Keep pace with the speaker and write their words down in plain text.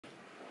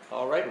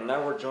All right, and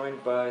now we're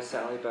joined by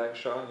Sally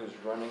Bagshaw, who's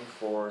running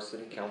for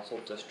City Council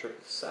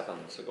District 7.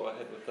 So go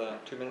ahead with a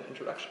 2-minute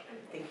introduction.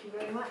 Thank you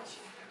very much.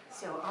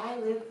 So I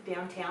live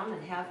downtown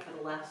and have for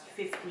the last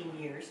 15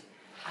 years.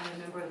 I'm a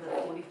member of the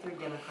 43rd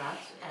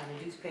Democrats and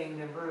a dues-paying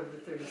member of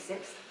the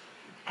 36th.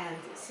 And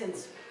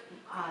since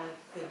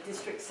the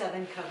District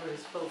 7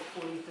 covers both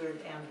 43rd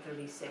and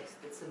 36th,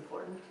 it's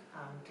important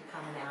to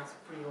come and ask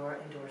for your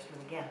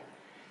endorsement again.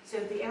 So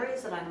the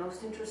areas that I'm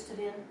most interested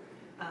in,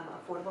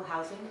 affordable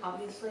housing,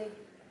 obviously,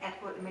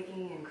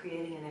 making and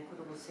creating an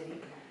equitable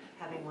city,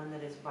 having one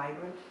that is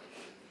vibrant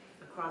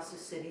across the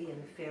city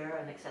and fair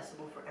and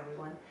accessible for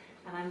everyone.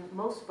 And I'm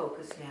most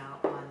focused now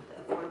on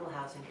affordable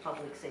housing,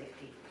 public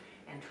safety,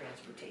 and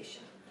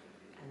transportation.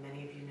 And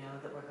many of you know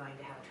that we're going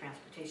to have a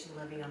transportation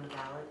levy on the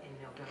ballot in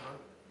November,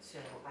 so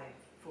I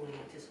fully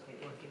anticipate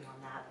working on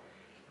that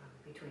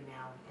between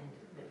now and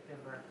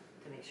November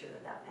to make sure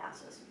that that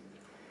passes.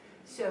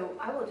 So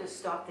I will just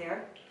stop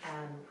there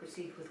and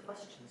proceed with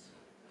questions.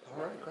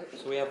 All right,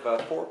 great. So we have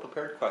 4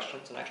 prepared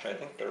questions, and actually I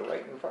think they're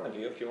right in front of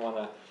you if you want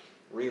to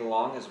read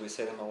along as we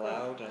say them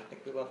aloud. And I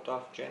think we left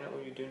off, Janet,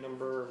 will you do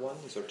number 1?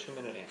 These are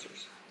 2-minute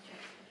answers.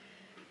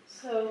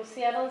 So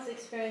Seattle is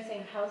experiencing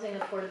a housing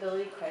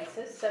affordability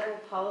crisis. Several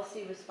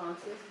policy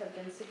responses have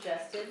been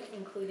suggested,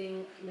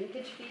 including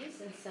linkage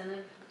fees,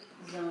 incentive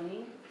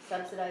zoning,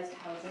 subsidized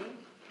housing,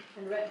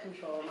 and rent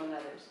control, among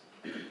others.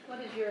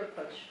 What is your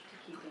approach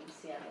to keeping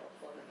Seattle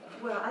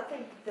affordable? Well, I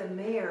think the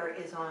mayor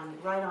is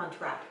right on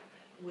track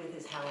with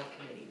his Howard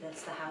Committee.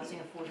 That's the Housing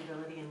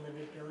Affordability and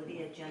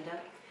Livability Agenda.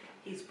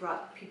 He's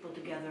brought people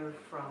together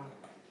from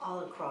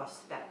all across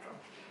the spectrum.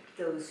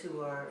 Those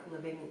who are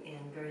living in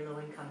very low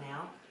income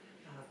now,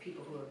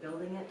 people who are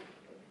building it,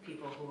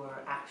 people who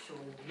are actually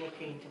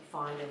looking to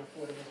find an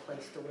affordable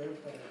place to live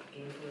that are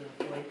gainfully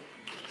employed.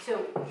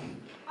 So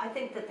I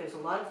think that there's a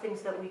lot of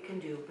things that we can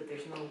do, but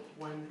there's no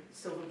one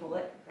silver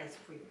bullet. As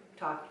we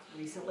talked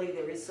recently,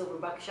 there is silver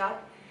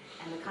buckshot.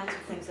 And the kinds of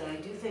things that I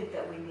do think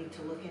that we need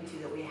to look into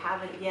that we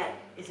haven't yet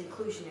is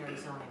inclusionary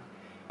zoning.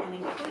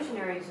 And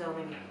inclusionary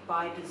zoning,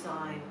 by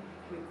design,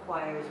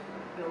 requires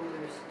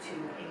builders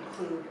to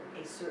include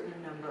a certain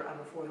number of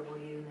affordable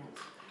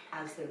units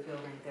as they're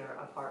building their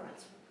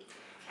apartments.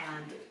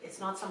 And it's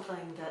not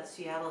something that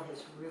Seattle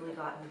has really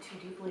gotten too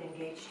deeply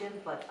engaged in,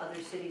 but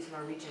other cities in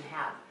our region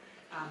have.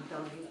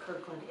 Bellevue,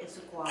 Kirkland,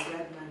 Issaquah,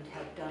 Redmond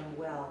have done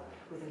well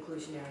with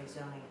inclusionary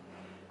zoning.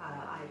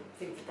 I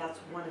think that that's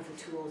one of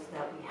the tools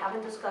that we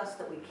haven't discussed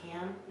that we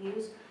can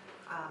use.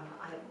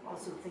 I'm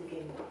also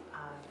thinking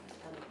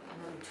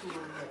another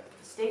tool that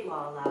the state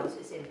law allows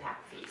is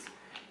impact fees.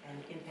 And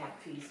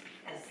impact fees,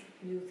 as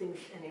new things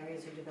and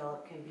areas are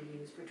developed, can be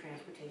used for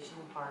transportation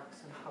and parks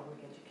and public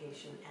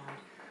education and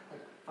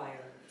like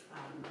fire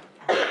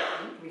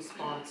and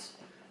response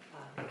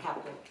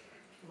capital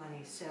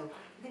money. So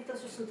I think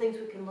those are some things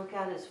we can look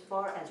at as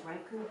far as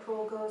rent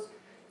control goes.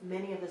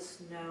 Many of us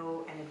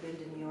know and have been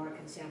to New York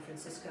and San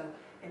Francisco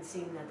and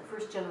seen that the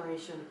first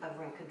generation of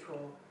rent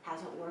control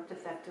hasn't worked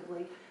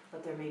effectively,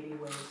 but there may be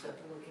ways of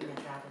looking at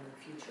that in the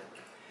future.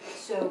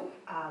 So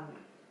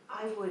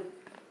I would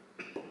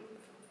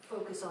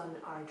focus on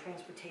our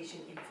transportation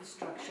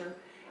infrastructure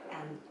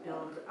and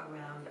build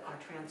around our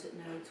transit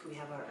nodes. We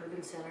have our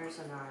urban centers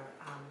and our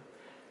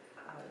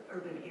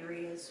urban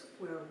areas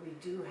where we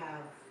do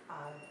have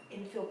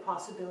infill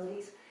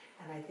possibilities.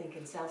 And I think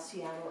in South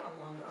Seattle,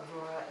 along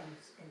Aurora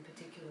in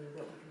particular,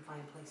 that we can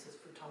find places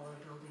for taller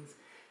buildings,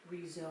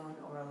 rezone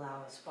or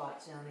allow a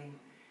spot zoning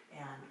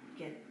and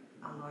get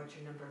a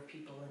larger number of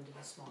people into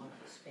the smaller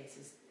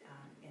spaces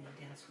in a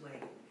dense way.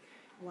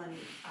 One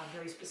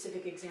very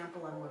specific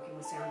example I'm working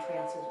with Sound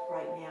Transit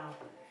right now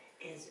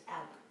is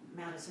at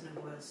Madison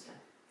and Boylston.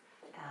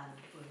 And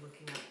we're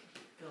looking at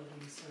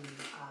building some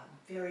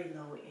very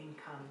low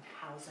income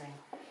housing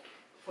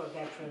for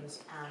veterans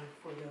and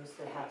for those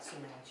that have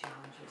similar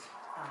challenges.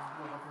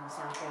 We're working with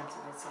Sound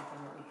Transit. It's something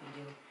that we can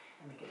do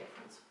and make a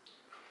difference.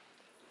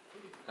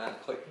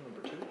 Clayton,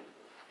 number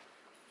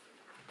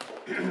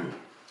 2.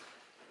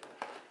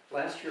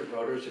 Last year,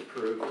 voters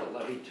approved a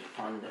levy to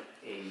fund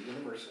a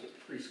universal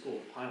preschool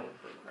pilot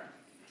program.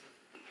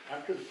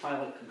 After the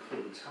pilot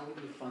concludes, how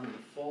will you fund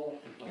the full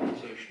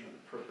implementation of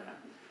the program?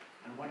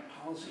 And what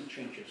policy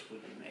changes will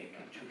you make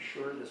to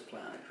ensure this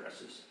plan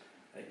addresses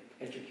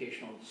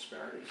educational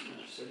disparities in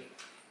our city?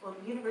 Well,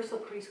 universal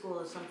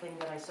preschool is something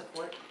that I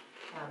support,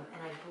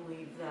 and I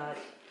believe that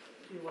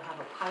we will have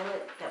a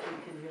pilot that we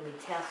can really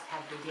test,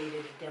 have the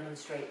data to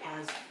demonstrate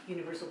as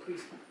universal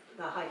preschool,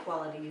 the high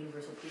quality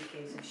universal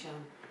pre-Ks have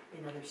shown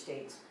in other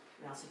states,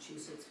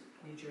 Massachusetts,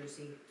 New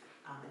Jersey,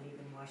 and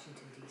even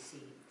Washington, D.C.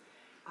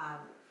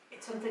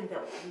 It's something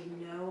that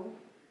we know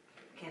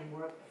can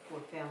work for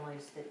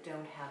families that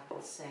don't have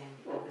the same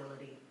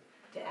ability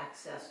to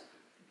access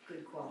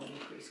good quality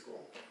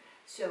preschool.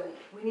 So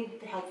we need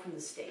the help from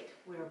the state.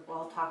 We've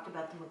all talked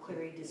about the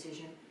McCleary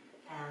decision,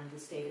 and the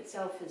state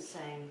itself is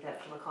saying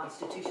that from a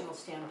constitutional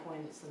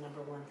standpoint, it's the #1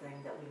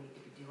 thing that we need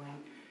to be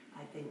doing.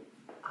 I think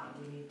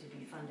we need to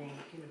be funding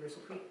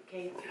universal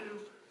pre-K through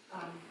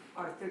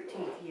our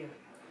 13th year,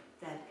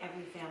 that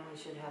every family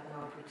family should have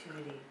an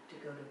opportunity to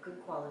go to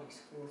good quality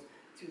schools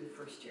through the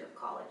first year of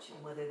college.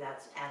 And whether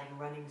that's adding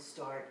running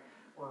start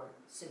or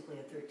simply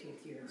a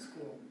 13th year of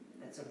school,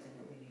 that's something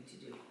that we need to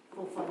do.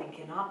 Full funding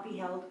cannot be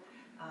held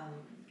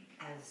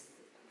as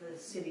the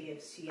city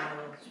of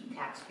Seattle's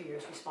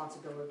taxpayers'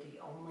 responsibility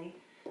only.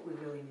 We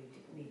really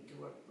need to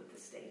work with the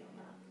state on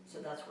that.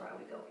 So that's where I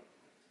would go.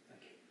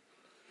 Thank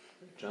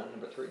you. John,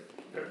 number 3.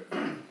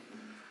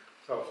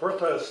 So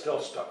Bertha is still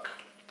stuck.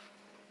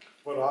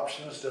 What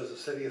options does the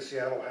city of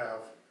Seattle have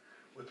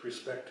with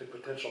respect to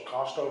potential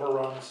cost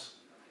overruns,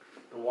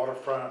 the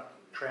waterfront,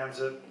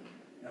 transit,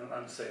 and an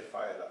unsafe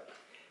viaduct?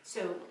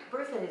 So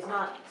Bertha is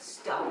not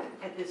stuck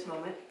at this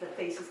moment. The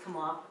face has come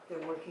off.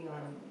 They're working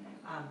on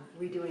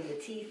redoing the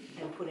teeth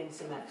and putting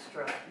some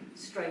extra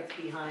strength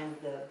behind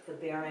the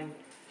bearing.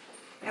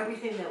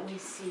 Everything that we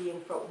see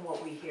and from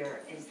what we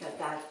hear is that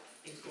that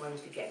is going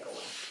to get going.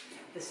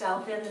 The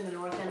south end and the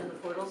north end of the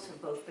portals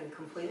have both been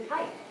completed.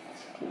 Hi,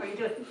 how are you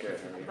doing? Good.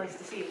 Nice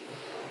to see you.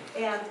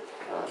 And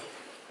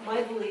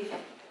my belief,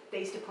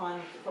 based upon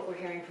what we're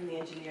hearing from the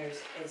engineers,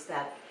 is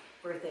that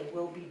Bertha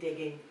will be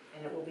digging,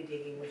 and it will be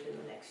digging within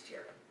the next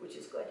year, which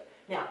is good.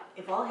 Now,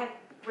 if all heck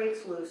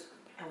breaks loose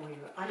and we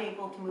are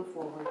unable to move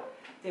forward,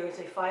 there is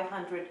a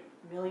 $500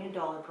 million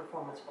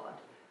performance bond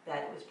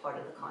that was part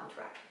of the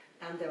contract.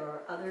 And there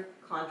are other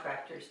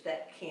contractors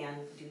that can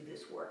do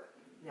this work.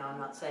 Now, I'm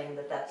not saying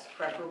that that's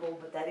preferable,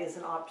 but that is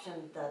an option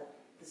that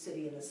the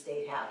city and the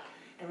state have.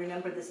 And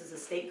remember, this is a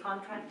state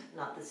contract,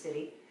 not the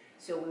city,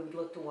 so we would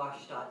look to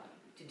WashDOT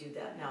to do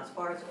that. Now, as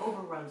far as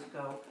overruns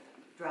go,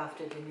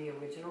 drafted in the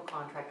original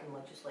contract and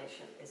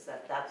legislation is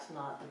that that's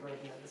not the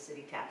burden of the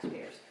city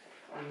taxpayers.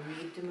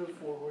 We need to move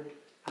forward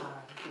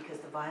because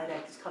the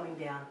viaduct is coming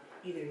down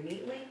either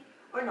neatly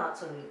or not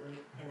so neatly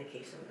in the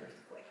case of an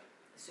earthquake.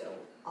 So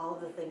all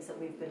of the things that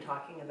we've been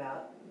talking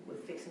about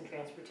with fixing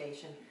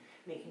transportation,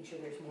 making sure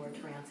there's more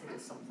transit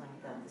is something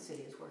that the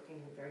city is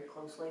working very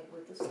closely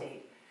with the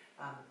state,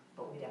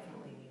 but we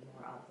definitely need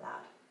more of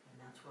that,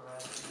 and that's where I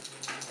would be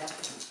doing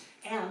investment.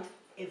 And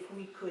if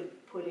we could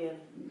put in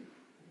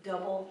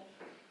double,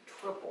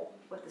 triple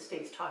what the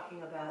state's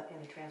talking about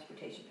in the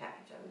transportation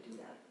package, I would do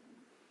that.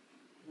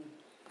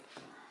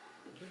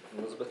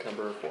 Elizabeth,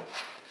 number 4.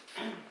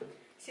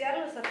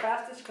 Seattle is the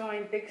fastest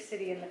growing big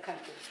city in the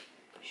country.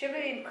 Should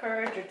we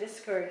encourage or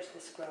discourage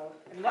this growth?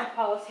 And what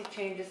policy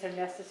changes are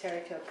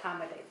necessary to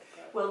accommodate the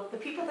growth? Well, the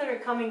people that are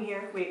coming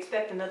here, we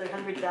expect another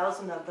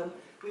 100,000 of them.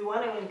 We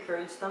want to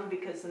encourage them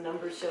because the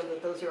numbers show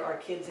that those are our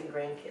kids and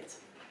grandkids,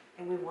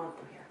 and we want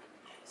them here.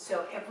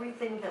 So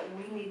everything that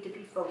we need to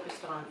be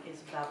focused on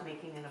is about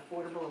making an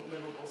affordable and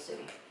livable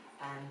city.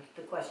 And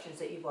the questions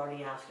that you've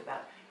already asked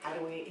about, how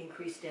do we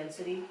increase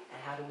density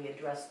and how do we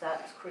address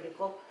that is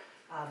critical.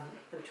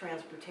 The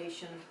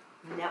transportation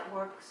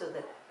network so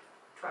that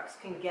trucks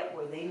can get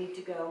where they need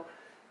to go,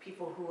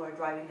 people who are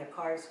driving their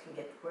cars can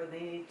get where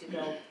they need to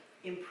go.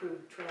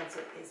 Improved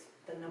transit is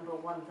the number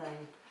one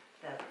thing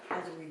that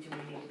as a region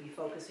we need to be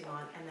focusing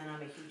on. And then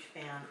I'm a huge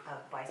fan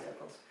of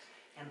bicycles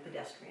and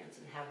pedestrians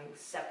and having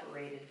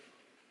separated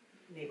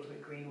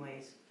neighborhood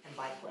greenways and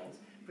bike lanes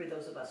for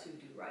those of us who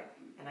do ride.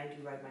 And I do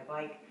ride my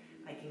bike.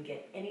 I can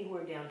get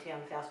anywhere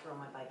downtown faster on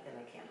my bike than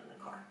I can in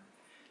the car.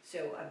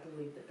 So I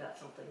believe that that's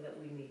something that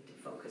we need to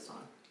focus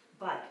on.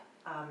 But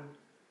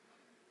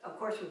of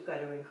course we've got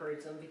to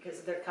encourage them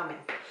because they're coming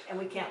and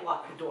we can't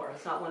lock the door.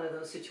 It's not one of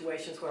those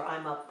situations where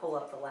I'm up, pull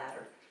up the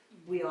ladder.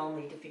 We all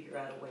need to figure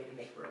out a way to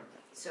make room.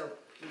 So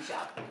we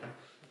shall.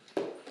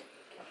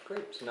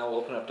 Great. So now we'll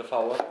open up to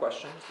follow-up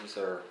questions. These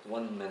are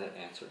 1-minute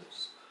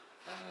answers.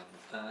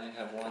 I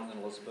have one,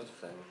 Elizabeth,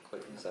 and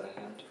Clayton's at a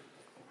hand.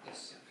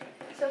 Yes.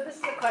 So this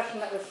is a question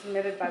that was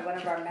submitted by one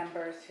of our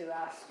members who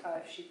asked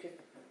if she could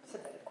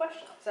submit a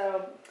question.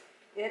 So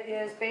it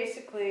is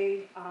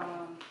basically,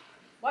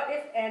 what,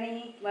 if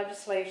any,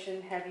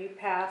 legislation have you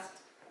passed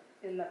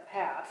in the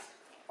past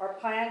or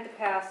plan to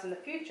pass in the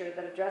future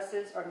that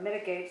addresses or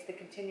mitigates the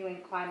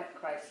continuing climate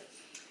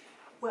crisis?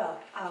 Well,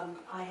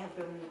 I have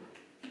been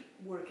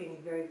working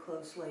very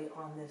closely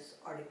on this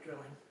Arctic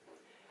drilling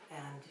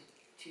and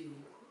to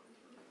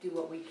do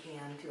what we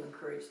can to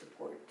encourage the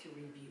port to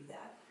review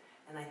that.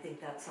 And I think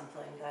that's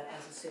something that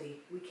as a city,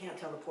 we can't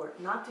tell the port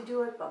not to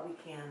do it, but we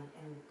can,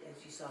 and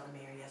as you saw the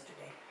mayor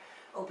yesterday,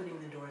 opening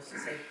the doors to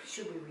say,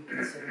 should we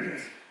reconsider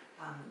this?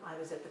 I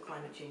was at the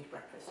climate change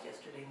breakfast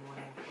yesterday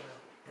morning where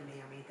the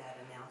mayor made that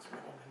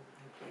announcement, and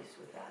I'm pleased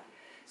with that.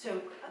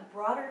 So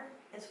broader,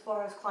 as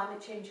far as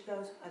climate change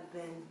goes, I've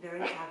been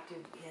very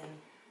active in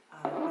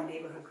our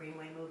neighborhood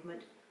greenway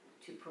movement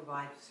to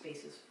provide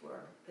spaces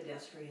for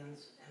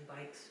pedestrians and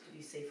bikes to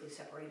be safely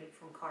separated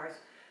from cars.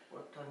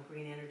 Worked on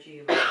green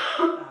energy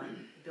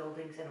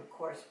buildings, and of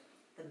course,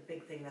 the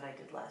big thing that I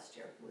did last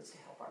year was to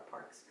help our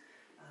parks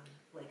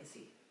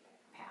legacy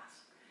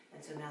pass.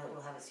 And so now that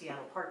we'll have a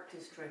Seattle Park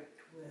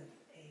District with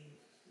a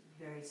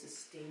very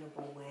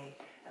sustainable way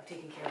of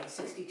taking care of the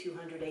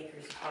 6,200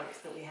 acres of parks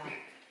that we have,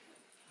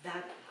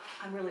 that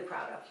I'm really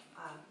proud of.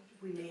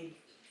 We made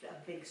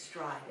a big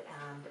stride,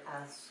 and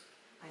as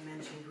I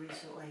mentioned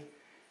recently,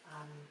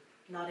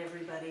 Not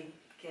everybody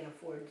can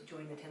afford to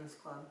join the tennis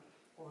club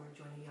or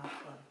join a yacht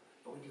club,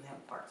 but we do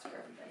have parks for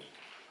everybody.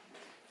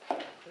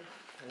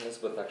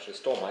 Elizabeth actually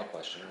stole my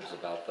question. It was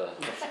about the,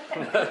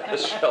 the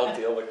Shell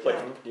deal with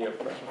Clayton. Do you have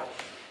a question?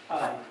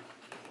 I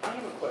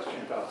have a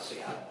question about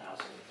Seattle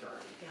Housing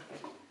Authority. Yeah.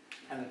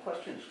 And the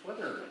question is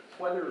whether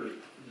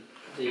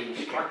the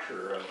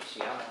structure of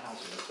Seattle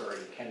Housing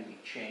Authority can be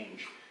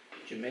changed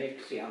to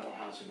make Seattle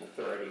Housing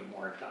Authority a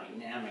more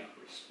dynamic,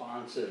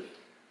 responsive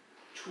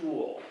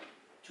tool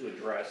to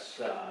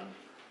address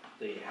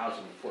the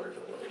housing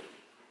affordability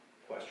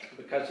question,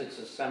 because it's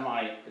a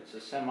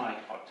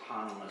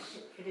semi-autonomous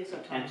It is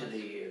autonomous.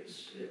 entity.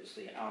 It's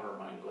the outer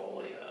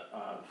Mongolia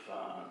of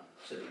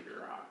city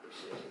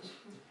bureaucracy,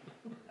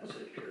 as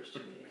it appears to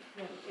me.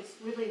 Yeah, it's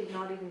really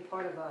not even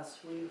part of us.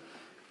 We've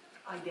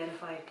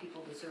identified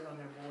people to serve on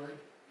their board,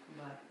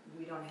 but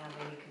we don't have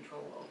any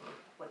control over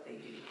what they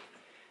do.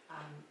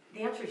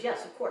 The answer is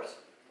yes, of course.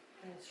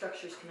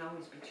 Structures can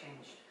always be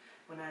changed.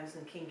 When I was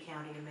in King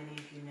County, and many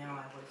of you know,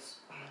 I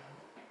was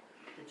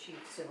the chief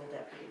civil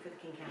deputy for the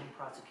King County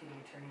Prosecuting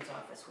Attorney's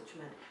Office, which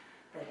meant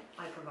that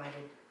I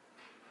provided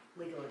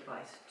legal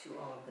advice to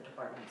all of the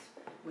departments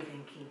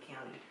within King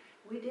County.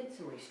 We did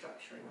some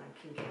restructuring on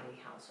King County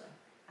housing,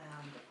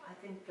 and I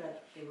think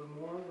that they were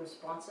more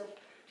responsive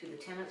to the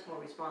tenants, more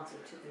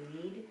responsive to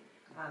the need,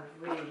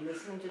 really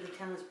listening to the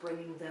tenants,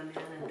 bringing them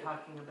in and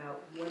talking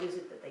about what is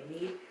it that they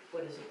need,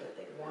 what is it that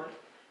they want,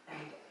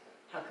 and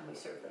how can we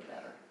serve them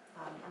better.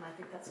 And I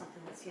think that's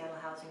something that Seattle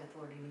Housing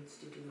Authority needs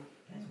to do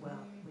as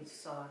well. We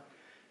saw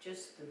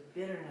just the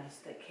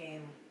bitterness that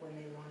came when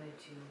they wanted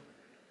to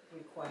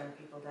require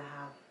people to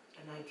have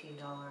a $19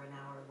 an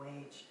hour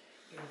wage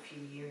in a few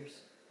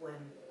years, when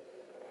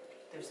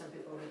there's some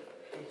people that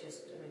they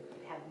just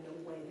have no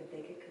way that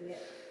they could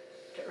commit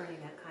to earning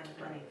that kind of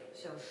money.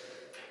 So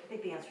I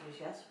think the answer is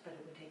yes, but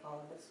it would take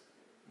all of us.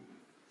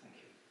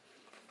 Thank you.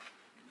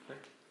 Okay.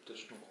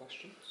 Additional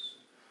questions?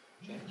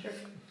 Jane? Sure.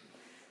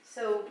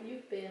 So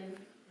you've been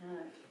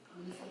on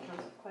the city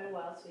council for quite a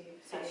while, so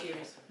you've 6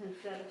 years.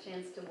 had a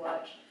chance to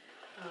watch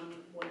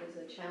what is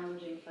a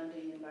challenging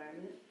funding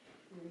environment,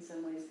 and in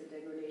some ways the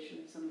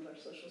degradation of some of our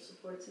social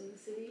supports in the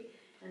city.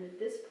 And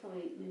at this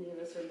point, many of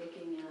us are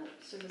looking at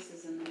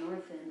services in the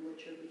north end,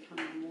 which are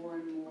becoming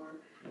more and more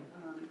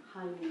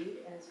high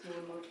need as more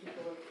and more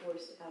people are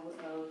forced out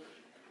of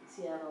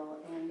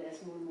Seattle, and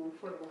as more and more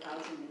affordable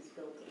housing is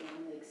built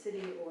along Lake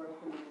City or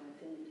along the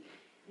north end.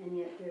 And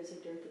yet there's a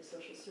dearth of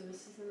social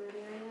services in that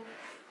area.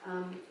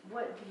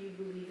 What do you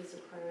believe is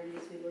a priority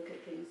as we look at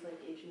things like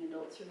aging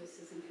adult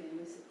services and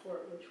family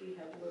support, which we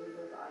have little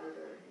of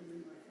either in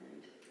the north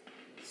end?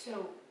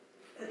 So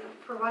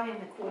providing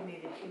the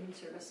coordinated human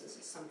services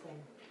is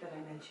something that I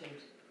mentioned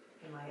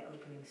in my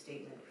opening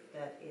statement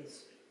that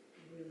is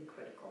really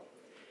critical.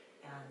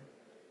 And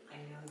I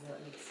know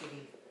that Lake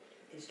City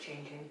is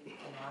changing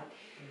a lot.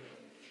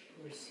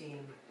 We're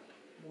seeing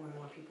more and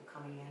more people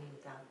coming in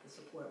without the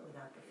support,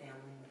 without the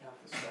family, without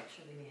the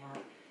structure that we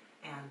have.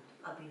 And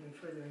up even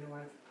further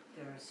north,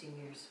 there are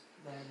seniors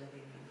that are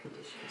living in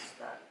conditions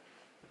that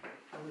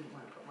I wouldn't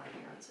want to put my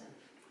parents in.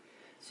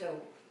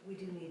 So we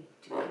do need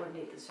to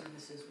coordinate the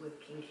services with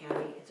King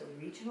County. It's a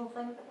regional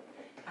thing,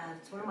 and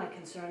it's one of my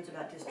concerns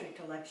about district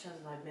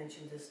elections, and I've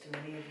mentioned this to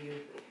many of you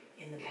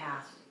in the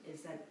past,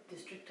 is that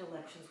district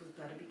elections, we've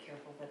got to be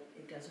careful that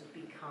it doesn't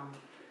become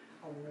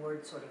a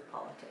ward sort of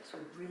politics.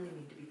 We really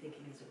need to be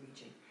thinking as a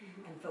region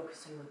and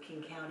focusing with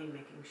King County,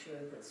 making sure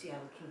that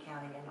Seattle, King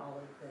County, and all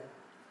of the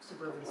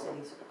suburban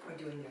cities are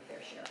doing their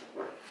fair share.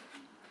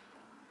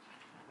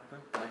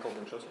 Okay. Michael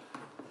and Joseph?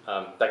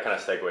 That kind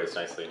of segues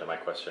nicely into my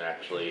question,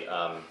 actually.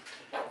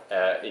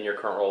 In your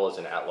current role as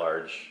an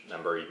at-large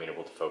member, you've been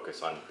able to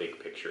focus on big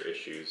picture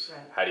issues.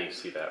 Right. How do you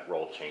see that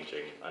role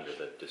changing under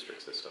the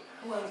district system?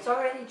 Well, it's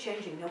already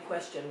changing, no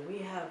question. We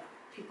have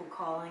people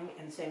calling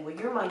and saying, well,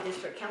 you're my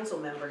district council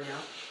member now.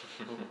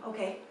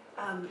 Okay,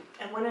 and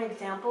one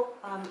example,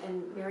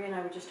 and Mary and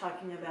I were just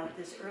talking about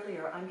this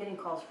earlier, I'm getting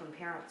calls from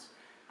parents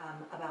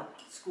about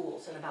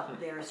schools and about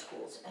their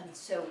schools. And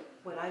so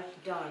what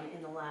I've done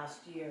in the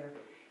last year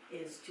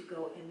is to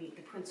go and meet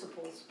the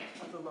principals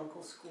of the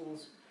local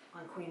schools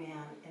on Queen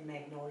Anne and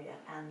Magnolia,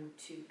 and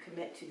to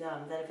commit to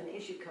them that if an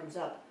issue comes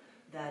up,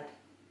 that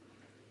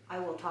I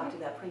will talk to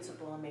that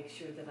principal and make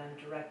sure that I'm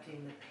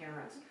directing the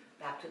parents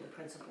back to the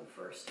principal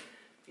first,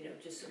 you know,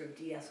 just sort of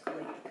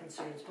de-escalate the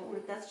concerns.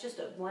 But that's just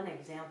one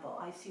example.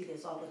 I see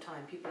this all the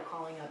time, people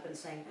calling up and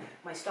saying,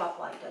 my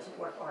stoplight doesn't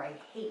work, or I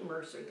hate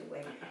Mercer the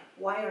way,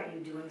 why aren't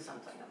you doing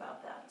something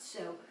about that?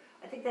 So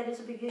I think that is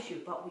a big issue,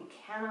 but we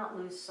cannot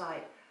lose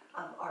sight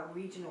of our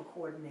regional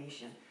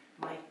coordination.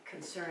 My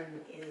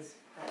concern is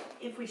that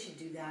if we should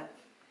do that,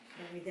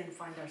 then we then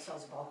find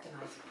ourselves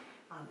balkanized.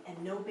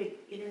 And no big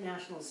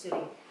international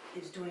city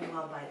is doing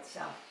well by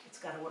itself. It's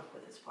got to work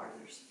with its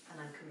partners,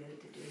 and I'm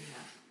committed to doing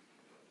that.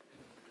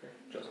 Okay.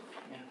 Joseph?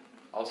 Yeah.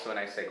 Also a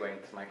nice segue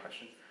into my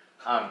question.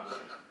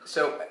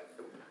 So,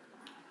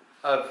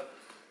 of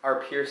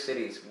our peer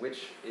cities,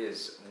 which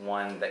is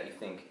one that you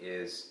think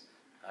is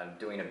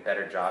doing a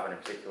better job in a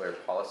particular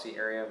policy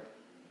area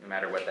no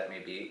matter what that may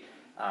be.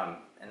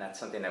 And that's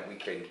something that we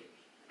could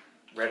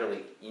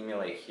readily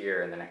emulate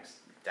here in the next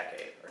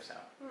decade or so.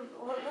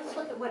 Well, let's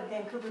look at what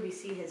Vancouver,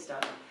 BC has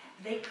done.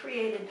 They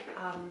created,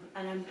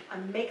 and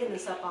I'm making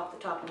this up off the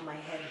top of my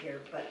head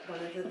here, but one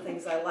of the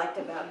things I liked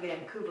about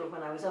Vancouver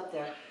when I was up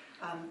there,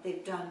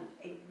 they've done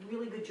a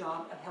really good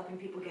job of helping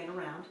people get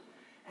around.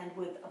 And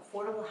with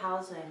affordable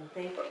housing,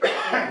 they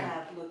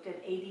have looked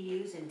at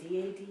ADUs and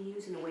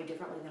DADUs in a way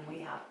differently than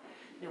we have.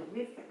 You know,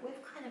 we've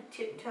kind of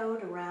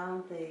tiptoed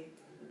around the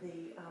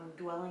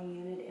dwelling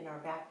unit in our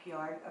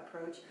backyard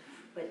approach,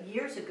 but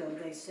years ago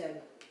they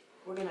said,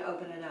 we're going to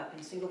open it up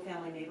in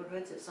single-family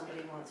neighborhoods if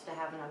somebody wants to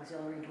have an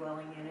auxiliary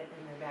dwelling unit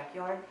in their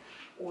backyard,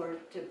 or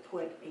to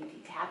put a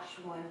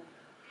detached one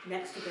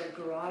next to their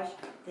garage.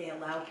 They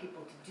allow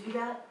people to do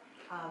that,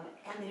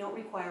 and they don't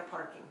require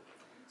parking.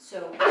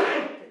 So,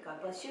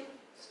 God bless you.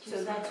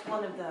 So that's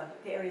one of the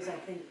areas I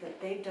think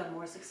that they've done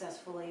more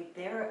successfully.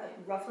 They're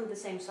roughly the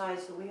same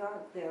size that we are.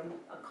 They're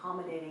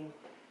accommodating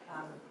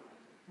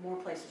more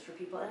places for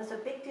people, and it's a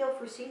big deal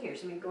for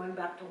seniors. I mean, going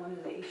back to one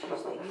of the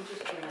issues that you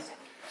just raised,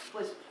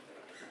 was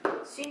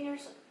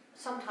seniors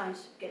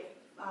sometimes get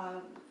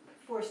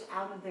forced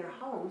out of their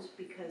homes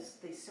because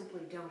they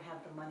simply don't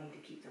have the money to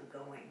keep them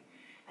going.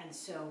 And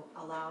so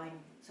allowing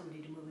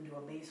somebody to move into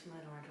a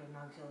basement or into an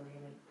auxiliary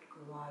unit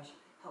garage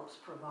helps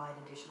provide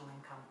additional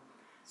income.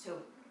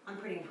 So I'm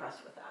pretty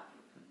impressed with that.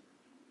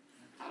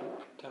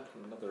 Time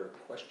for another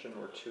question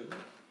or two.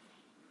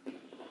 Okay,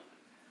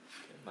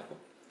 Michael,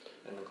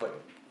 and then Clayton.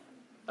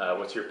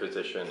 What's your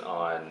position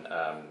on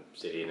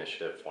City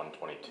Initiative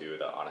 122,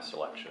 the honest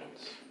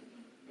elections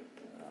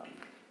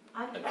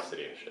and the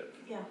City Initiative?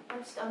 Yeah,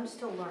 I'm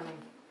still learning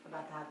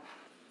about that.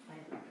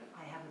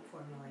 I haven't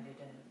formulated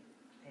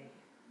a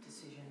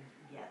decision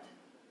yet.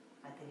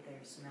 I think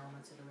there's some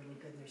elements that are really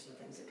good, and there's some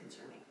things that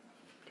concern me.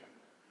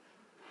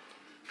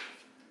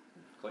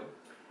 Clayton?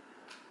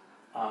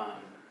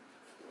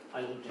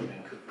 I lived in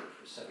Vancouver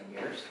for 7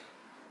 years.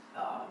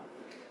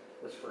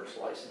 Was first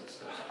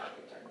licensed as an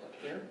architect up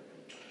here.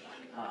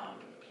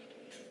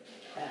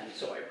 And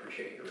so I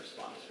appreciate your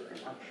response very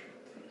much.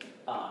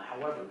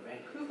 However,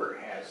 Vancouver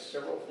has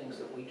several things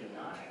that we do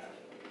not have.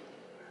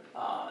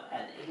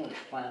 An English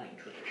planning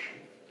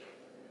tradition,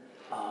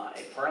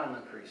 a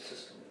parliamentary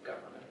system of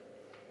government,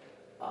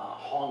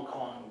 Hong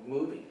Kong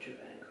moving to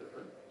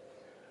Vancouver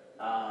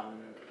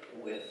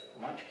with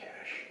much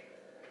cash.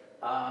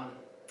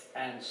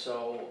 And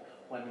so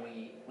when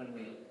we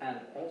and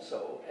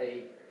also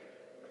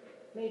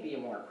maybe a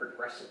more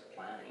progressive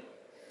planning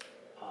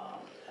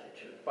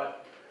attitude.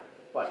 But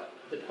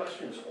the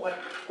question is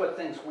what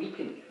things we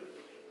can do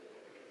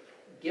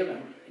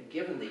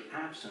given the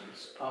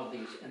absence of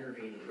these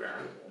intervening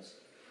variables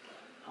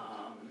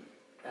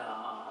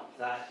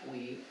that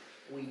we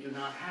do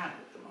not have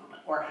at the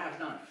moment or have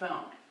not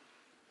found.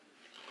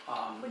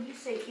 When you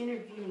say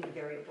intervening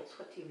variables,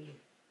 what do you mean?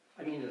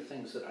 I mean the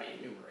things that I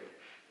enumerated.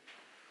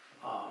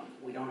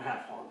 We don't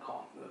have Hong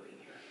Kong moving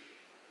here.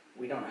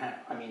 We don't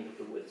have, I mean,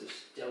 with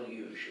this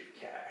deluge of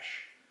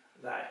cash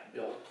that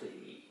built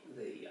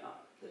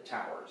the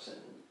towers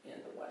in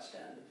the west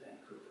end of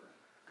Vancouver.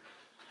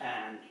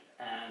 And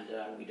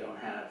we don't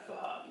have,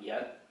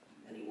 yet,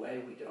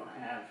 anyway, we don't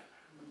have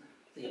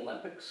the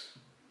Olympics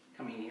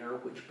coming here,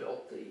 which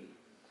built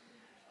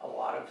a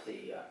lot of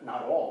the,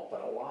 not all,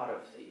 but a lot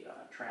of the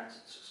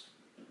transit system.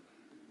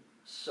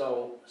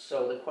 So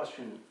the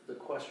question,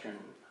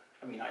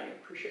 I mean, I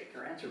appreciate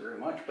your answer very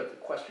much, but the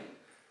question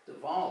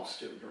devolves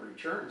to,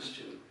 returns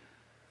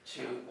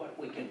to what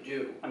we can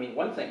do. I mean,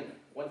 one thing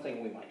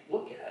we might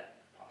look at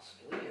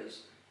possibly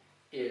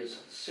is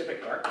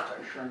civic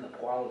architecture and the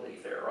quality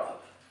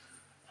thereof.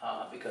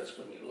 Because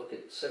when you look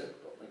at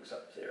civic buildings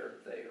up there,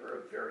 they are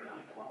of very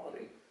high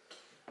quality.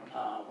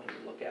 When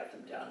you look at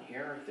them down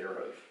here, they're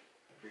of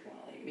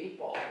frequently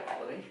meatball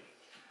quality.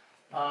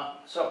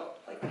 So,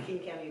 Like the King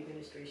County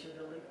Administration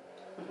Building?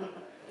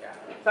 Yeah.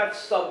 that's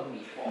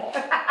sub-meatball.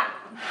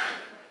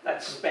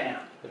 That's spam.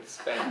 It's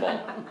spam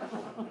ball.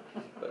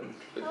 but,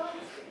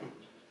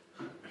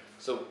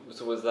 so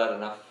was that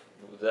enough?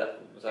 Was that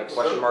a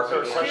question mark? Is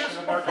there a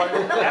question mark?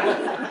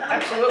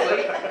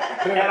 Absolutely.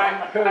 And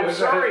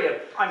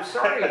I'm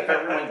sorry if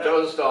everyone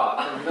dozed off.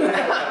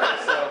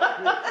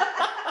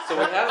 So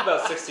we have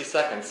about 60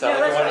 seconds. So Yeah,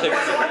 if you want to you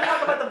take want to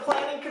talk about the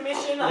planning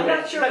commission? I'm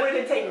not sure where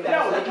to take that.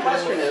 No,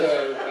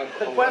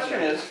 the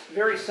question is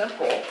very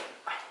simple.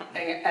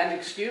 And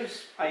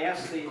excuse, I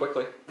ask the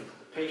quickly.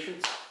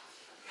 patience.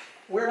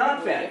 We're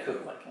not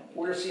Vancouver.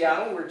 We're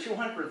Seattle. We're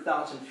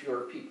 200,000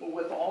 fewer people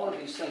with all of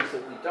these things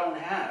that we don't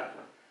have.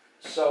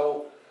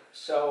 So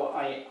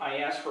I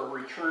ask for a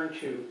return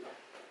to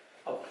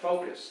a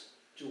focus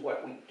to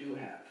what we do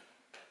have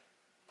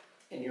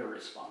in your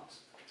response,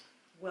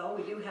 Well,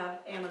 we do have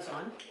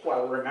Amazon.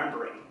 while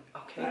remembering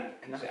Okay. that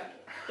example.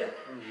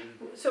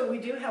 So we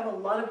do have a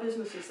lot of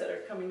businesses that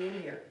are coming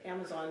in here,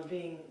 Amazon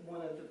being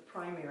one of the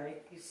primary.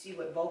 You see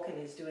what Vulcan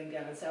is doing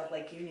down in South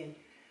Lake Union.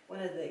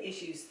 One of the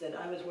issues that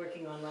I was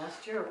working on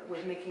last year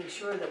was making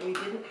sure that we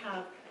didn't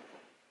have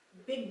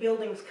big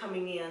buildings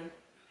coming in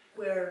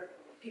where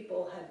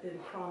people had been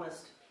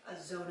promised a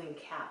zoning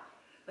cap.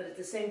 But at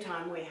the same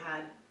time, we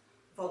had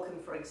Vulcan,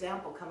 for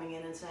example, coming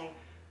in and saying,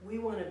 we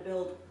want to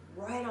build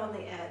right on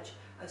the edge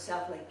of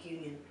South Lake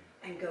Union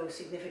and go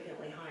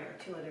significantly higher,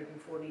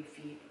 240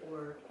 feet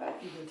or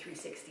even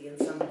 360 in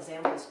some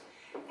examples.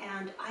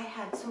 And I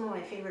had some of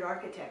my favorite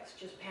architects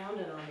just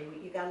pounding on me,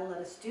 you gotta let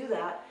us do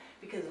that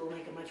because it'll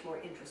make a much more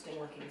interesting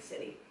looking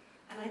city.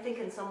 And I think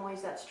in some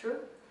ways that's true,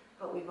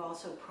 but we've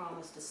also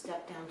promised to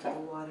step down to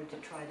the water to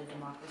try to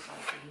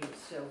democratize the use.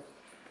 So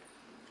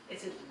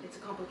it's a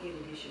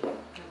complicated issue, no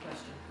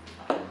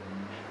question.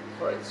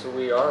 All right, so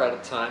we are out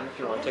of time. If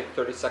you want to take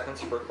 30 seconds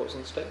for a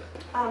closing statement.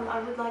 I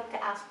would like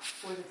to ask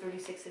for the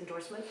 36th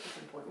endorsement. It's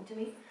important to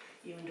me.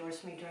 You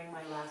endorsed me during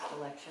my last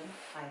election.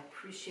 I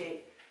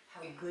appreciate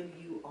how good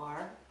you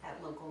are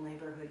at local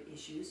neighborhood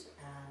issues,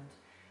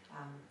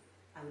 and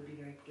I would be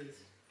very pleased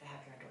to have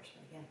your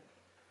endorsement again.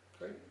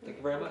 Great, thank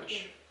you very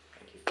much.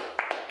 Thank you.